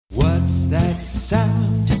What's that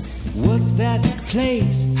sound? What's that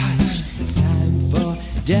place? Hush, it's time for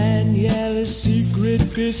Daniela's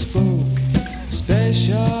secret bespoke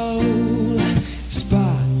special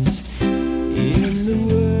spots in the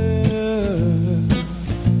world.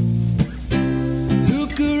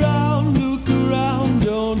 Look around,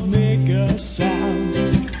 don't make a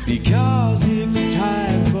sound, because it's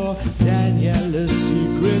time for Daniela's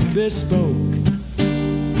secret bespoke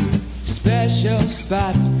special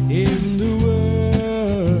spots in the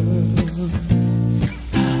world.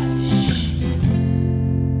 Hush.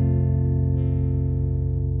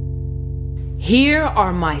 Here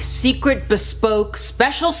are my secret bespoke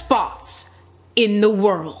special spots in the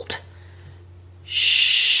world.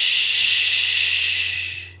 Shh.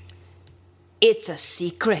 It's a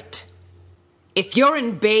secret. If you're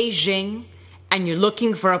in Beijing and you're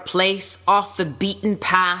looking for a place off the beaten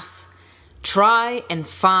path, try and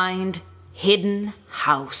find Hidden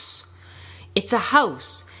House. It's a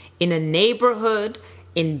house in a neighborhood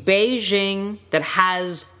in Beijing that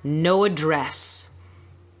has no address.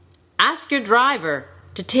 Ask your driver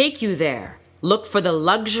to take you there. Look for the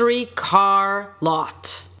luxury car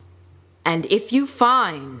lot. And if you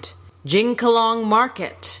find Jinkalong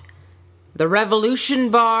Market, the Revolution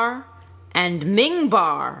Bar, and Ming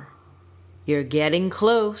Bar, you're getting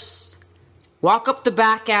close. Walk up the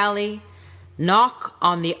back alley, knock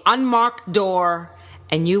on the unmarked door,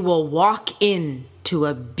 and you will walk in to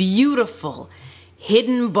a beautiful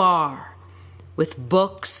hidden bar with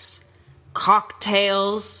books,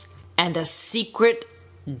 cocktails, and a secret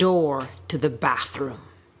door to the bathroom.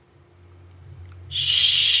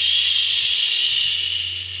 Shh.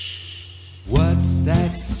 What's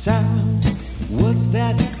that sound? What's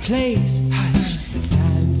that place? Hush, it's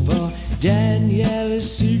time for Daniela's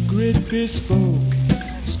secret bespoke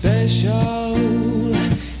special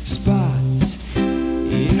spots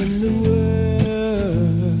in the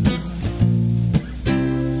world.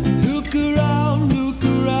 Look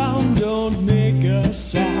around, don't make a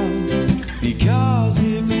sound, because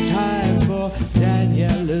it's time for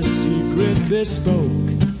Daniela's secret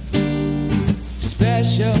bespoke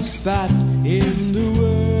special spots in the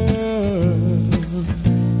world.